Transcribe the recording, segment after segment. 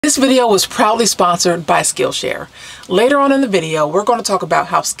This video was proudly sponsored by Skillshare. Later on in the video, we're going to talk about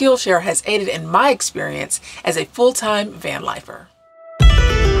how Skillshare has aided in my experience as a full-time van lifer.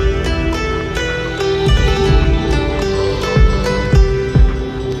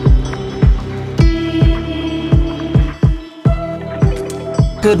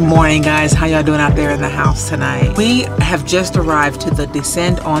 Good morning, guys. How y'all doing out there in the house tonight? We have just arrived to the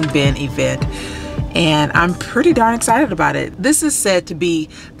Descend on Ben event, and I'm pretty darn excited about it. This is said to be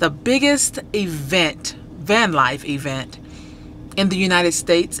the biggest event, van life event, in the United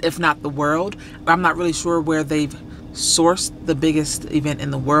States, if not the world. I'm not really sure where they've sourced the biggest event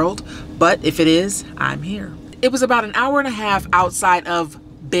in the world, but if it is, I'm here. It was about an hour and a half outside of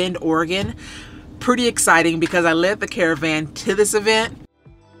Bend, Oregon. Pretty exciting because I led the caravan to this event.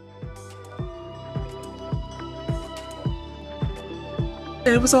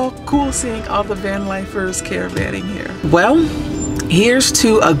 And it was all cool seeing all the van lifers caravanning here. Well, here's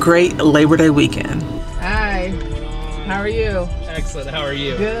to a great Labor Day weekend. Hi, how are you? Excellent, how are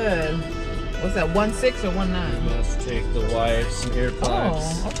you? Good. What's that, 1.6 or 1.9? Let's take the wires and ear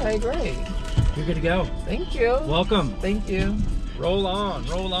plugs. Oh, okay, great. You're good to go. Thank you. Welcome. Thank you. Roll on,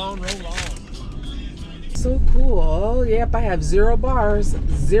 roll on, roll on. So cool. Oh, yep, I have 0 bars.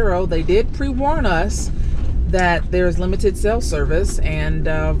 0. They did pre-warn us that there's limited cell service, and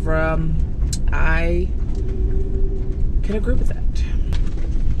I can agree with that.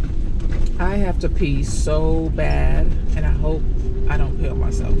 I have to pee so bad, and I hope I don't pee on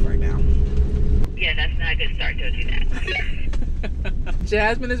myself right now. Yeah, that's not a good start. Don't do that.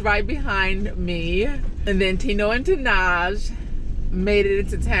 Jasmine is right behind me, and then Tino and Tanaj made it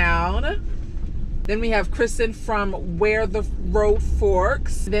into town. Then we have Kristen from Where the Road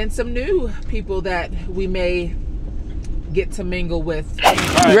Forks. Then some new people that we may get to mingle with. Right.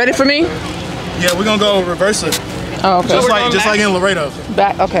 You ready for me? Yeah, we're gonna go reverse it. Oh, okay. Just like in Laredo.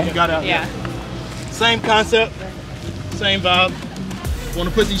 Back, okay. You got it out there. Same concept, same vibe. Want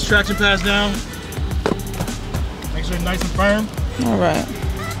to put these traction pads down. Make sure it's nice and firm. All right.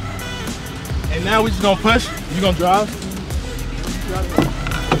 And now we're just gonna push. You're gonna drive.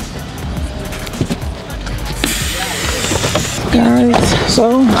 Guys,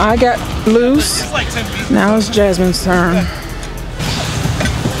 so I got loose. Now it's Jasmine's turn.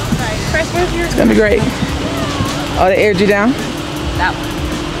 It's gonna be great. Oh, they aired you down? That one.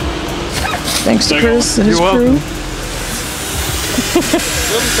 Thanks to Chris and his crew.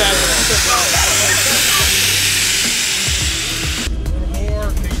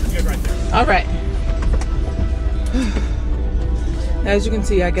 All right. As you can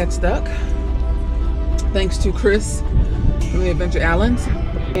see, I got stuck. Thanks to Chris from the Adventure Allens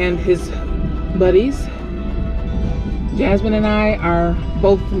and his buddies. Jasmine and I are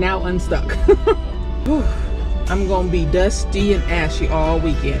both now unstuck. I'm gonna be dusty and ashy all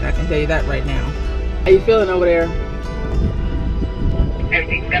weekend. I can tell you that right now. How you feeling over there?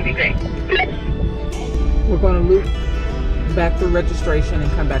 Everything's gonna be great. We're gonna loop back through registration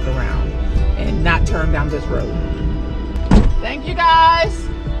and come back around and not turn down this road. Thank you, guys.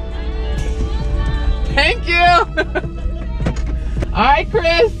 Thank you. All right,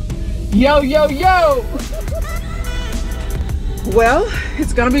 Chris. Yo, yo, yo. Well,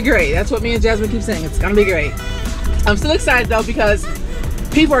 it's gonna be great. That's what me and Jasmine keep saying. It's gonna be great. I'm still excited though because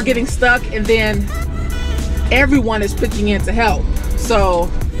people are getting stuck and then everyone is pitching in to help.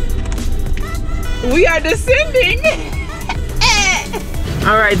 So we are descending.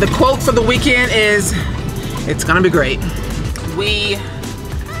 All right, the quote for the weekend is, it's gonna be great. We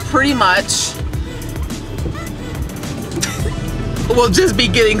pretty much we'll just be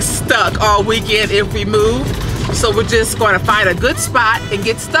getting stuck all weekend if we move. So we're just going to find a good spot and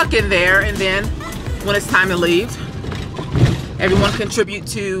get stuck in there, and then when it's time to leave, everyone contribute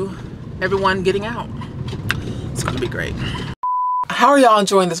to everyone getting out. It's going to be great. How are y'all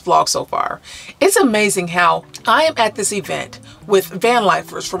enjoying this vlog so far? It's amazing how I am at this event with van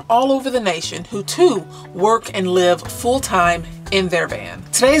lifers from all over the nation who too work and live full-time in their van.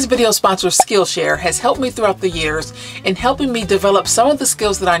 Today's video sponsor, Skillshare, has helped me throughout the years in helping me develop some of the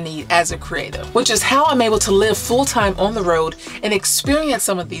skills that I need as a creative, which is how I'm able to live full-time on the road and experience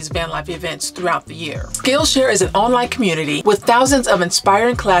some of these van life events throughout the year. Skillshare is an online community with thousands of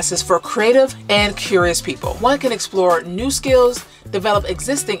inspiring classes for creative and curious people. One can explore new skills, develop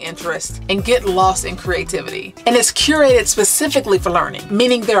existing interests, and get lost in creativity. And it's curated specifically for learning,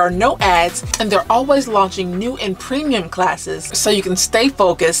 meaning there are no ads and they're always launching new and premium classes so you can stay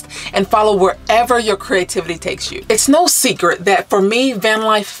focused and follow wherever your creativity takes you. It's no secret that for me, van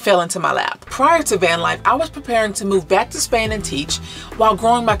life fell into my lap. Prior to van life, I was preparing to move back to Spain and teach while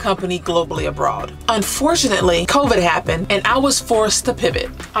growing my company globally abroad. Unfortunately, COVID happened and I was forced to pivot.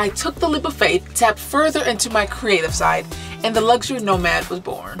 I took the leap of faith, tapped further into my creative side, and the luxury nomad was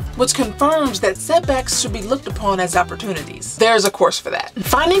born, which confirms that setbacks should be looked upon as opportunities. There's a course for that.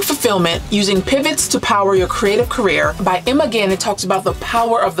 Finding Fulfillment Using Pivots to Power Your Creative Career by Emma Gannon talks about the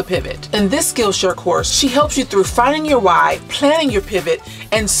power of the pivot. In this Skillshare course, she helps you through finding your why, planning your pivot,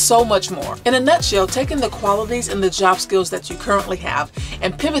 and so much more. In a nutshell, taking the qualities and the job skills that you currently have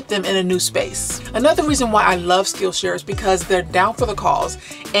and pivot them in a new space. Another reason why I love Skillshare is because they're down for the cause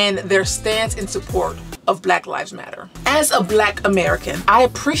and their stance in support of Black Lives Matter. As a Black American, I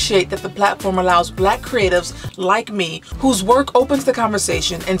appreciate that the platform allows Black creatives like me, whose work opens the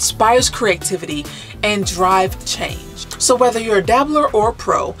conversation, inspires creativity, and drive change. So whether you're a dabbler or a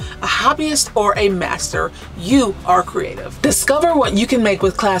pro, a hobbyist or a master, you are creative. Discover what you can make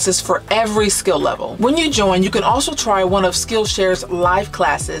with classes for every skill level. When you join, you can also try one of Skillshare's live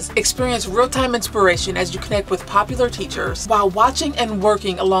classes, experience real-time inspiration as you connect with popular teachers while watching and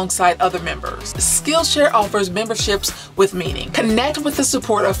working alongside other members. Skillshare offers memberships with meaning. Connect with the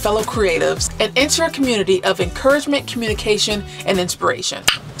support of fellow creatives and enter a community of encouragement, communication, and inspiration.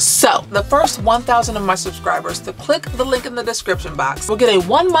 So, the first 1,000 of my subscribers to click the link in the description box will get a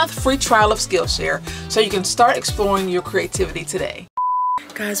 1-month free trial of Skillshare so you can start exploring your creativity today.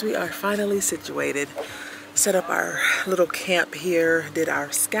 Guys, we are finally situated. Set up our little camp here, did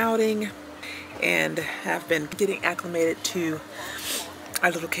our scouting, and have been getting acclimated to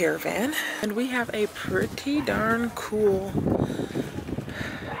our little caravan. And we have a pretty darn cool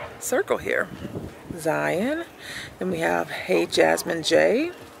circle here. Zion, then we have Hey Jasmine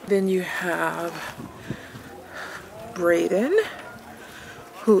J, then you have Braden,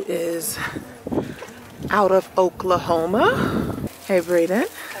 who is out of Oklahoma. Hey Braden.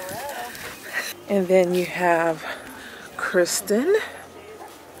 And then you have Kristen,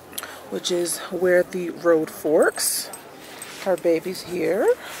 which is where the road forks. Her baby's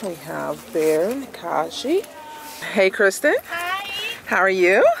here. We have Bear and Kashi. Hey Kristen. Hi. How are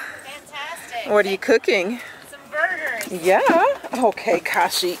you? Fantastic. What are you cooking? Some burgers. Yeah. Okay,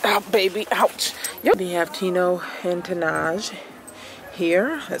 Kashi. Oh, baby. Ouch. Yep. We have Tino and Tanaj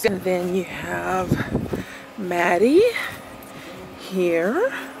here. And then you have Maddie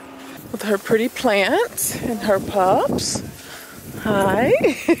here with her pretty plants and her pups. Hi.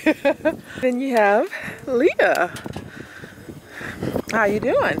 Then you have Leah. How you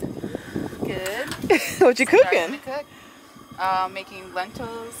doing? Good. What you cooking? Cook. Making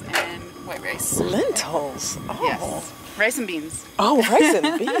lentils and white rice. Lentils. Oh. Yes. Rice and beans. Oh, rice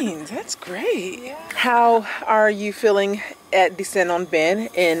and beans. That's great. Yeah. How are you feeling at Descent on Ben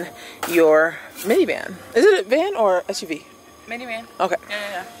in your minivan? Is it a van or SUV? Minivan. Okay.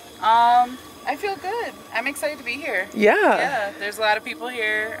 Yeah. I feel good. I'm excited to be here. Yeah. Yeah. There's a lot of people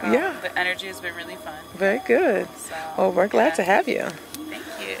here. Yeah. The energy has been really fun. Very good. So, Well, we're glad to have you. Thank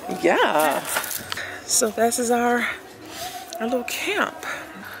you. Yeah. So this is our little camp.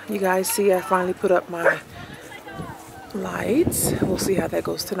 You guys see I finally put up my lights. We'll see how that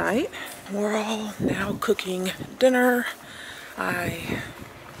goes tonight. We're all now cooking dinner. I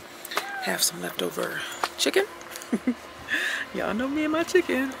have some leftover chicken. Y'all know me and my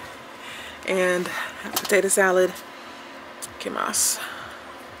chicken. And potato salad, kimas,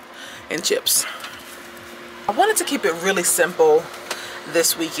 and chips. I wanted to keep it really simple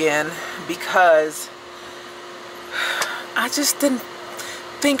this weekend because I just didn't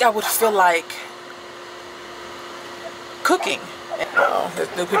think I would feel like cooking. Oh, there's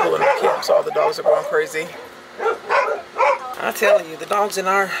new people in the camp, so all the dogs are going crazy. I tell you, the dogs in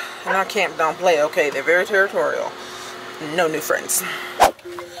our camp don't play, okay? They're very territorial. No new friends.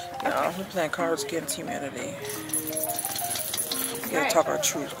 No, we're playing Cards Against Humanity. We gotta talk our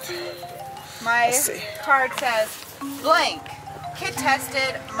truth. My card says blank. Kid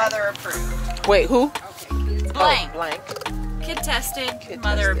tested, mother approved. Wait, who? Okay. Blank. Oh, blank. Kid tested,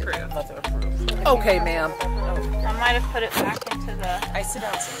 mother approved. Mother approved. Okay, ma'am. I might have put it back into the... I sit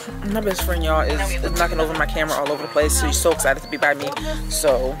outside. My best friend, y'all, is knocking over my camera all over the place. So she's so excited to be by me.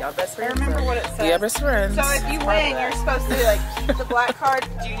 So, I remember what it says. we are best friends. So if you win, you're supposed to like keep the black card.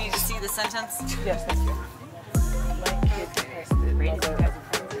 Do you need to see the sentence? Yes, thank you.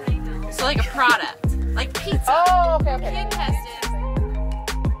 So like a product, like pizza. Oh, okay. Kid tested.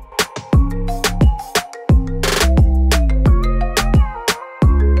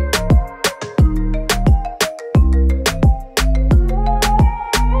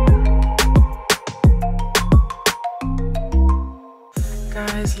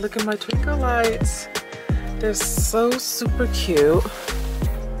 guys, look at my twinkle lights. They're so super cute.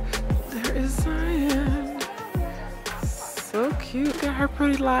 There is Zion. So cute. Got her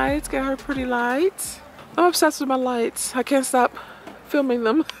pretty lights. Got her pretty lights. I'm obsessed with my lights. I can't stop filming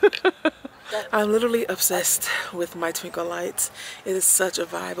them. I'm literally obsessed with my twinkle lights. It is such a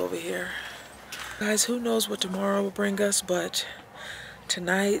vibe over here. Guys, who knows what tomorrow will bring us, but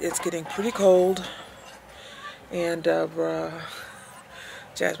tonight it's getting pretty cold. And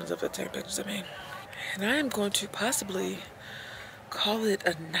Jasmine's up there taking pictures of me. And I am going to possibly call it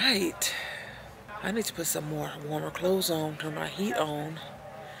a night. I need to put some more warmer clothes on, turn my heat on,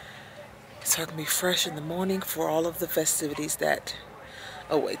 so I can be fresh in the morning for all of the festivities that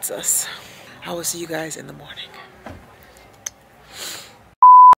awaits us. I will see you guys in the morning.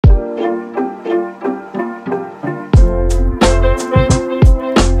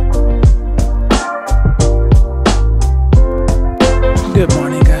 Good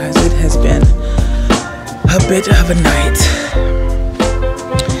morning, guys. It has been a bit of a night,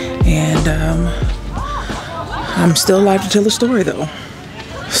 and I'm still alive to tell the story though.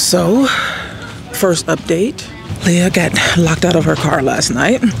 So, first update, Leah got locked out of her car last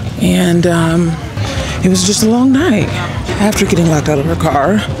night, and it was just a long night. After getting locked out of her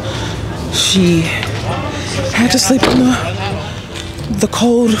car, she had to sleep on the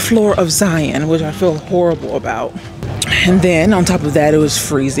cold floor of Zion, which I feel horrible about. And then on top of that, it was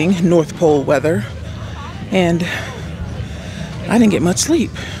freezing, North Pole weather, and I didn't get much sleep.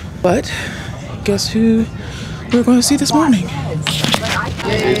 But guess who we're going to see this morning?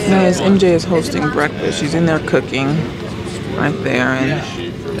 Guys, MJ is hosting breakfast. She's in there cooking right there, and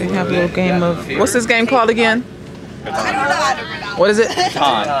they have a little game of, what's this game called again? Catan. What is it?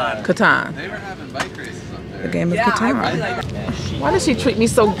 Catan. Catan. They were having bike races up there. The game of Catan. I really like that. Why does she treat me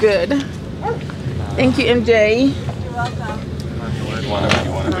so good? Thank you, MJ. You're welcome.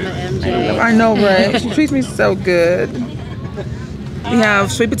 I know, right? She treats me so good. We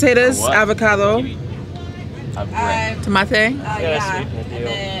have sweet potatoes, avocado, tomate. Yeah. And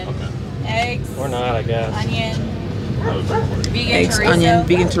then eggs. Or not, I guess. Onion. Vegan Eggs, chorizo. onion,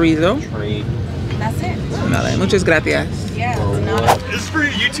 vegan chorizo. That's it. Vale, muchas gracias. Yeah. It's not Is this for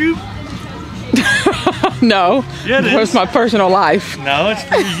YouTube? No. Yeah, it is. It's my personal life. No, it's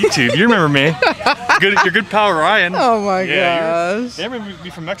for YouTube. You remember me. Your good pal Ryan. Oh my Yeah, gosh. you remember me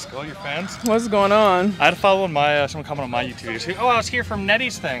from Mexico, your fans. What's going on? I had to follow on my, someone comment on my YouTube videos. Oh, I was here from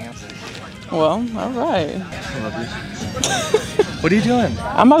Nettie's thing. Well, all right. What are you doing?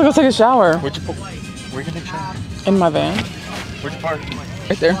 I'm about to go take a shower. Where you gonna take a shower? In my van. Where'd you park?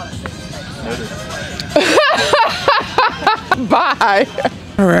 Right there. Bye.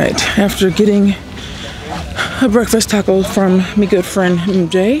 All right, after getting a breakfast taco from my good friend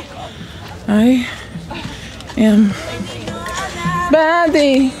MJ, I am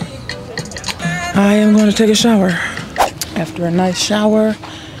Baddy. I am going to take a shower. After a nice shower,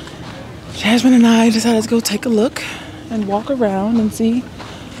 Jasmine and I decided to go take a look and walk around and see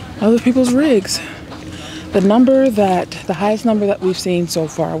other people's rigs. The highest number that we've seen so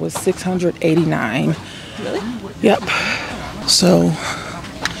far was 689. Really? Yep. So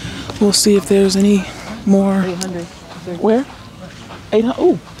we'll see if there's any more. 800. Where? 800.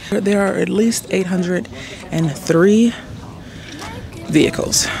 Oh, there are at least 803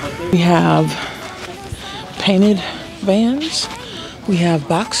 vehicles. We have painted vans. We have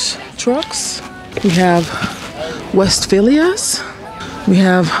box trucks. We have Westphalias. We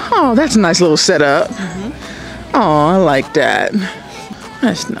have, oh, that's a nice little setup. Oh, I like that.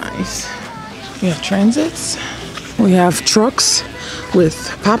 That's nice. We have transits. We have trucks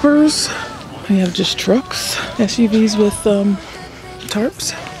with poppers. We have just trucks. SUVs with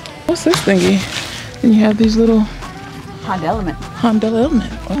tarps. What's this thingy? Then you have these little Honda Element.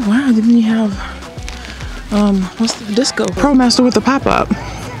 Oh wow, then you have what's the disco? ProMaster with the pop-up.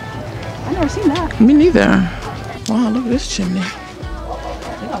 I've never seen that. Me neither. Wow, look at this chimney.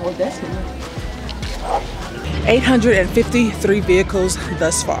 They got wood desk in there. 853 vehicles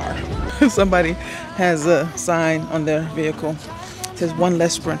thus far. Somebody has a sign on their vehicle. It says one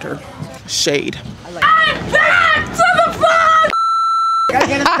less sprinter. Shade. I'm back to the vlog! Gotta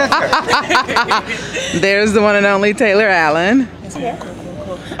get a picture. There's the one and only Taylor Allen.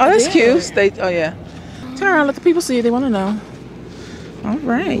 Oh, that's cute. Oh yeah. Turn around, let the people see you. They want to know. All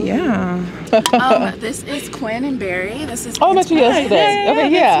right, yeah. This is Quinn and Barry. This is. Oh, I met you yesterday. Okay,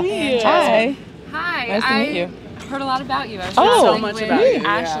 yeah. Hi. Hi. Nice to meet you. Heard a lot about you. I was Oh, so much with about you.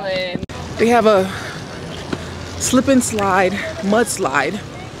 Ashley. We have a slip and slide, mud slide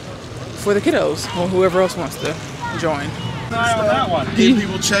for the kiddos or whoever else wants to join. Getting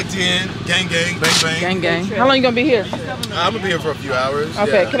people checked in, gang, bang, bang. Gang, gang. How long you gonna be here? I'm gonna be here for a few hours.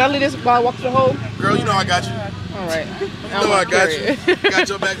 Okay, yeah. can I leave this while I walk the hole? Girl, you know I got you. All right. No, I got you. Got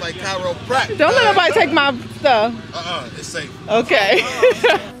your back like chiropractic. Don't let nobody take my stuff. It's safe. Okay.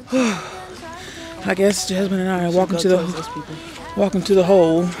 I guess Jasmine and I are walking to the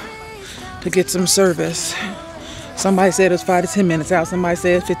hole to get some service. Somebody said it was 5 to 10 minutes out. Somebody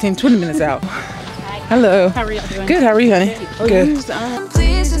said 15, 20 minutes out. Hello. How are you doing? Good. How are you, honey? Good.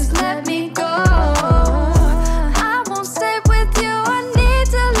 Please just let me go. I won't stay with you. I need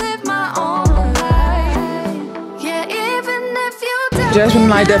to live my own life. Yeah, even if you don't. Jasmine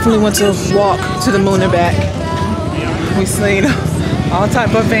and I definitely went to walk to the moon and back. We've seen all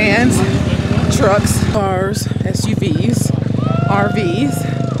type of vans, trucks, cars, SUVs, RVs,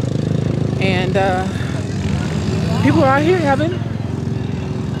 and people are out here having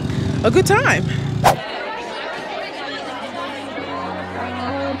a good time.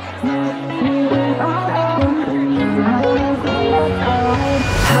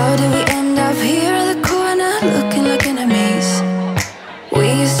 How do we end up here in the corner looking like enemies?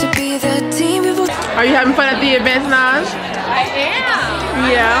 We used to be the team people. Are you having fun at the event, Naj? I am.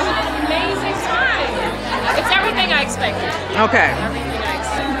 Yeah. Amazing time. It's everything I expected. Okay. Everything I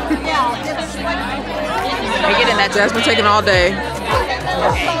expected. We're getting that. Jasmine taking all day.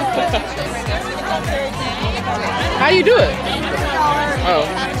 How you do it? Oh.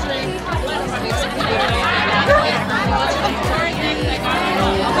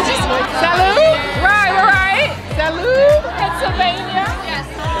 Salud! Right. Salud! Pennsylvania.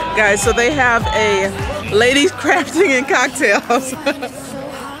 Guys, so they have a ladies crafting and cocktails.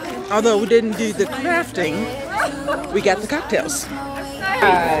 Although we didn't do the crafting, we got the cocktails.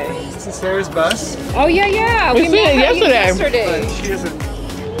 Hi. This is Sarah's bus. Oh yeah. We met yesterday. She doesn't.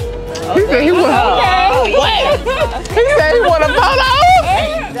 He said he want what? He said he want a photo?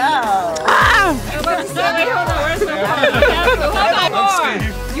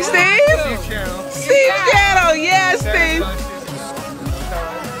 You Steve? Steve Channel, yes, Steve.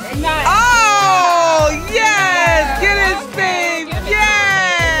 Oh, yes! Get it, Steve!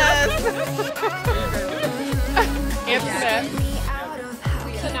 Yes!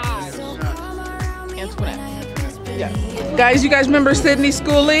 Antoinette. Yeah. Guys, you guys remember Sydney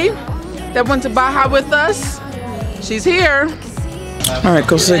Schooley that went to Baja with us? She's here. All right,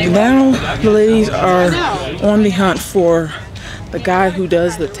 so now the ladies are on the hunt for the guy who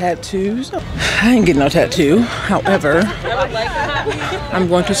does the tattoos. I ain't getting no tattoo. However, I'm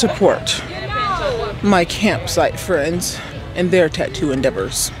going to support my campsite friends and their tattoo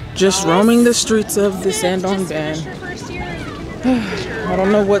endeavors. Just roaming the streets of the Sandon Bend. I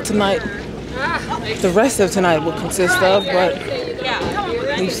don't know what the rest of tonight will consist of, but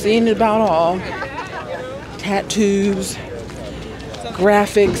we've seen about all. Tattoos,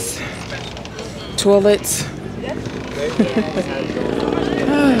 graphics, toilets.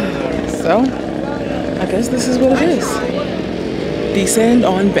 So, I guess this is what it is. Descend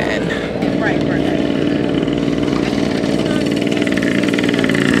on Ben.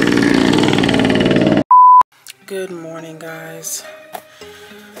 Good morning, guys.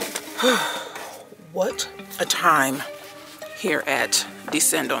 What a time here at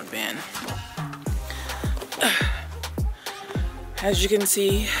Descend on Ben. As you can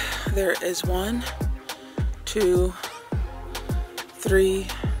see, there is 1, 2, 3,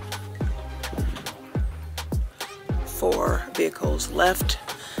 4 vehicles left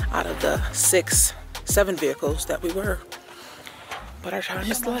out of the 6, 7 vehicles that we were. But our time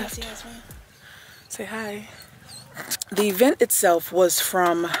is left. Say hi. The event itself was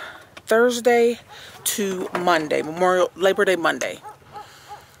from Thursday to Monday, Labor Day Monday.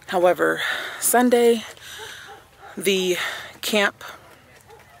 However, Sunday, the camp,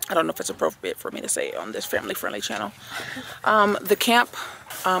 I don't know if it's appropriate for me to say on this family-friendly channel. The camp,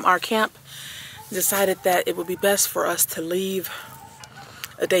 our camp, decided that it would be best for us to leave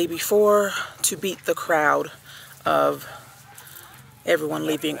a day before to beat the crowd of everyone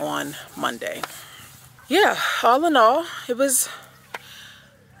leaving on Monday. Yeah, all in all, it was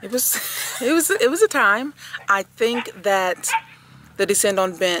a time. I think that the Descend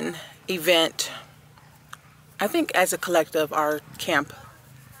on Ben event, I think as a collective, our camp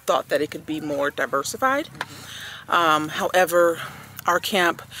thought that it could be more diversified. However, our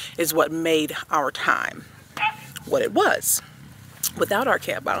camp is what made our time what it was. Without our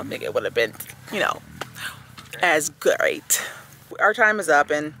camp, I don't think it would have been, as great. Our time is up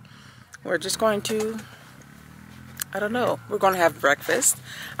and we're just going to, I don't know, we're going to have breakfast.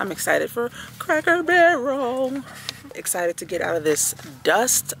 I'm excited for Cracker Barrel. Excited to get out of this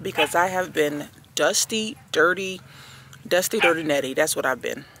dust because I have been dusty, dirty, Dusty Dirty Nettie. That's what I've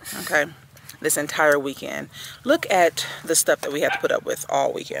been. Okay. This entire weekend. Look at the stuff that we have to put up with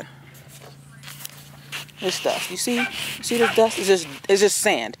all weekend. This stuff. You see this dust? It's just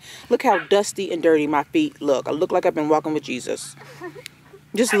sand. Look how dusty and dirty my feet look. I look like I've been walking with Jesus.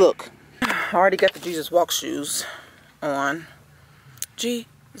 Just look. I already got the Jesus walk shoes on.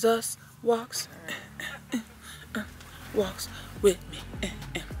 Jesus walks with me.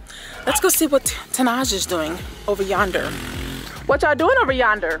 Let's go see what Tanaj is doing over yonder. What y'all doing over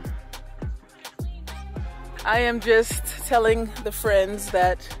yonder? I am just telling the friends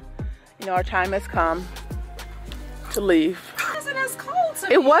that, you know, our time has come to leave. It wasn't as cold to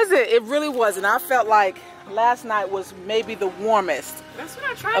me. It wasn't. It really wasn't. I felt like last night was maybe the warmest. That's what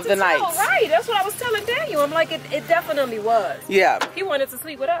I tried of to the tell. nights. Right. That's what I was telling Daniel. I'm like, it definitely was. Yeah. He wanted to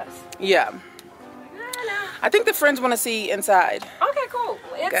sleep with us. Yeah. I think the friends want to see inside. Okay, cool.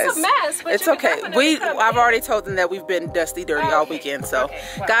 It's Guys, a mess, but it's you can okay. definitely come I've in. already told them that we've been dusty, dirty all weekend. So,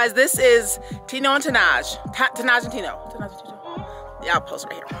 guys, this is Tino and Tanaj. Tanaj and Tino. Yeah, I'll post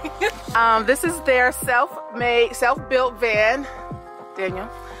right here. This is their self-made, self-built van. Daniel.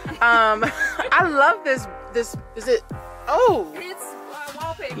 I love this. Is it? Oh. It's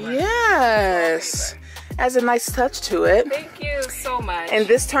wallpaper. Yes. Has a nice touch to it. Thank you so much. And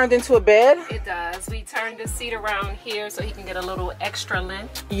this turned into a bed? It does. We turned the seat around here so he can get a little extra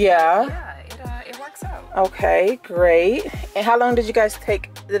length. Yeah. Yeah, it works out. Okay, great. And how long did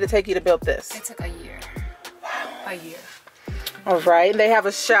it take you to build this? It took a year. Wow. A year. All right. They have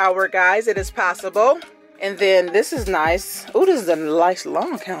a shower, guys. It is possible. And then this is nice. Oh, this is a nice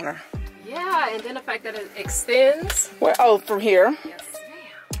long counter. Yeah, and then the fact that it extends. Where? Oh, from here? Yes,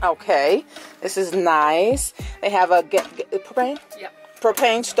 ma'am. Okay. This is nice. They have a propane? Yep.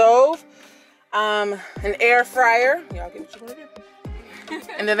 Propane stove. An air fryer. Y'all get what you want to do.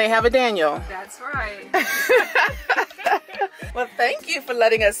 And then they have a Daniel. That's right. Well, thank you for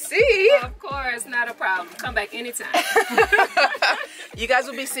letting us see. Of course, not a problem. Come back anytime. You guys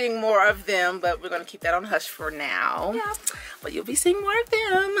will be seeing more of them, but we're going to keep that on hush for now. Yep. But you'll be seeing more of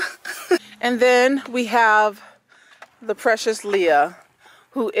them. And then we have the precious Leah,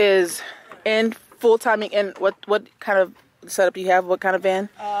 who is in full-time. And what kind of setup you have? What kind of van?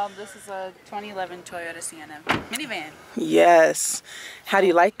 This is a 2011 Toyota Sienna minivan. Yes. How do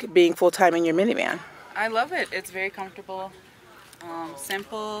you like being full-time in your minivan? I love it. It's very comfortable,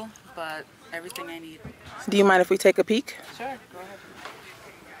 simple, but everything I need. Do you mind if we take a peek? Sure, go ahead.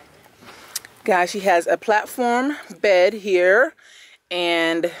 Guys, she has a platform bed here,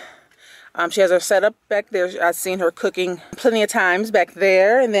 and she has her setup back there. I've seen her cooking plenty of times back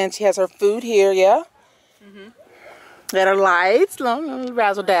there, and then she has her food here, yeah? Got her lights, long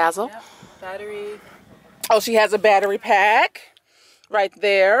razzle dazzle. Yep. Battery. Oh, she has a battery pack right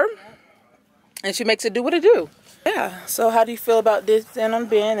there, and she makes it do what it do. Yeah, so how do you feel about this then on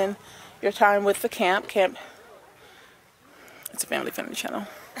Ben and your time with the camp? It's a family-friendly channel.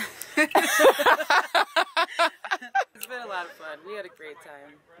 It's been a lot of fun. We had a great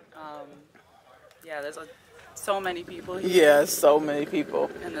time. Yeah, there's so many people here. Yeah, so many people.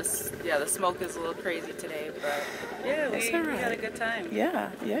 And the smoke is a little crazy today, but yeah, we had a good time.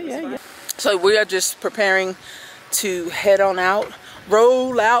 Yeah. So we are just preparing to head on out,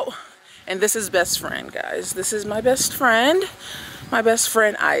 roll out, and this is best friend, guys. This is my best friend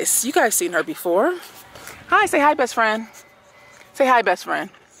Ice. You guys seen her before. Hi, say hi, best friend. Say hi, best friend.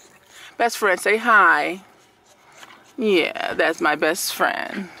 Best friend, say hi. Yeah, that's my best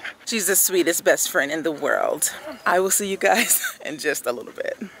friend. She's the sweetest best friend in the world. I will see you guys in just a little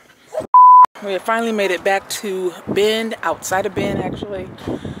bit. We have finally made it back to Bend, outside of Bend actually.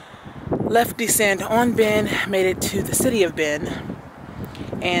 Left Descent on Bend, made it to the city of Bend,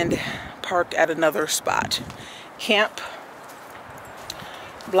 and parked at another spot. Camp,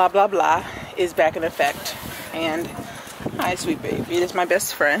 blah, blah, blah, is back in effect. And hi, sweet baby, this is my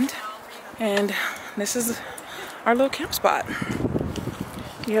best friend. And this is our little camp spot.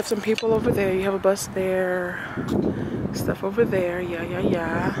 You have some people over there. You have a bus there. Stuff over there. Yeah.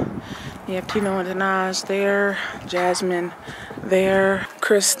 You have Tino and Tanaj there. Jasmine there.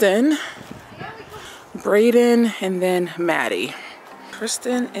 Kristen. Braden. And then Maddie.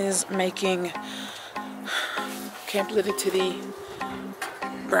 Kristen is making Camp Litty Titty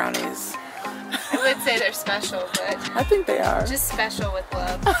brownies. I would say they're special, but I think they are. just special with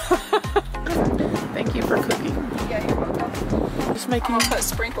love. Thank you for cooking. Yeah, you're welcome. Just making. I'll put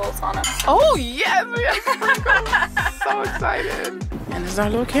sprinkles on them. Oh yes, we have sprinkles. So excited. And this is our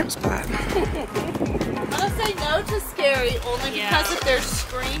little camp spot. I'm gonna say no to scary only because if they're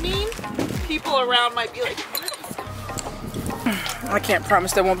screaming, people around might be like, I can't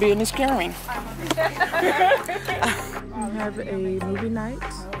promise there won't be any scaring. have a movie night.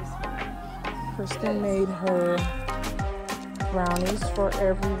 Kristen made her brownies for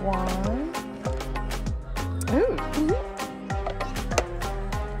everyone. Ooh.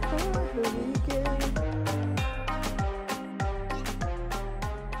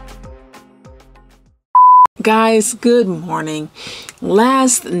 Guys, good morning.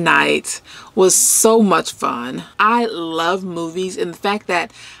 Last night was so much fun. I love movies, and the fact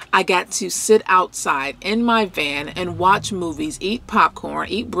that I got to sit outside in my van and watch movies, eat popcorn,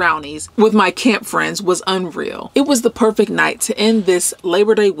 eat brownies with my camp friends was unreal. It was the perfect night to end this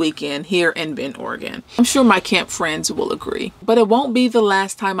Labor Day weekend here in Bend, Oregon. I'm sure my camp friends will agree, but it won't be the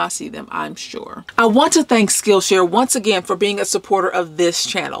last time I see them, I'm sure. I want to thank Skillshare once again for being a supporter of this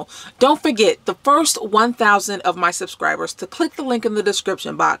channel. Don't forget, the first 1,000 of my subscribers to click the link in the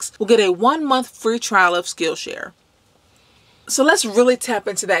description box will get a 1-month free trial of Skillshare. So let's really tap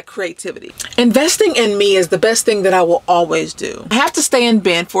into that creativity. Investing in me is the best thing that I will always do. I have to stay in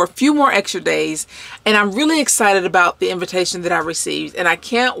Bend for a few more extra days, and I'm really excited about the invitation that I received, and I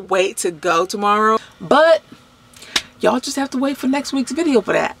can't wait to go tomorrow. But y'all just have to wait for next week's video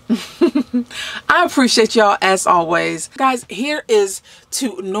for that. I appreciate y'all as always. Guys, here is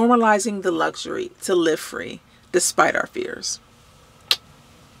to normalizing the luxury to live free despite our fears.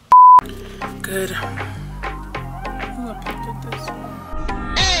 Good.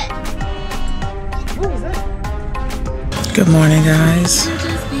 Good morning, guys.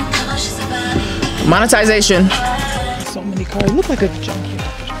 Monetization. So many cars. You look like a junkyard.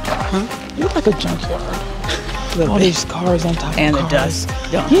 Huh? You look like a junkyard. All these cars on top and of cars. The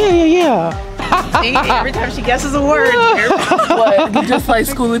dust. Yeah. See, every time she guesses a word. What? Just like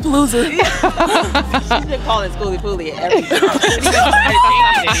Schooly Palooza. She's been calling Schooly Pooly every time.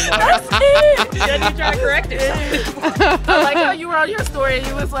 She doesn't try to correct it. I like how you were on your story and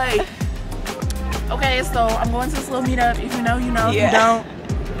you was like, okay, so I'm going to this little meetup. If you know, you know. If you don't.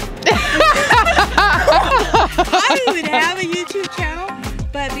 I don't even have a YouTube channel,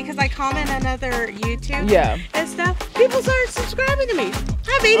 but because I comment on other YouTube and stuff, people started subscribing to me.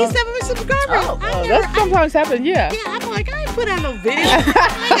 I have 87 subscribers. That sometimes happens, Yeah, I'm like, I ain't put out no video. But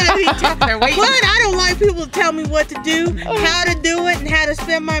I don't like people to tell me what to do, how to do it, and how to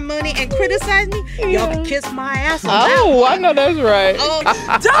spend my money and criticize me. Y'all can kiss my ass on that one. I know that's right.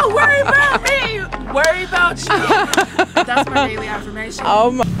 Don't worry about me. Worry about you. That's my daily affirmation.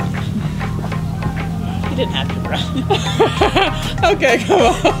 Oh my. You didn't have to run. Okay, come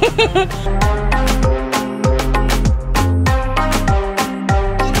on.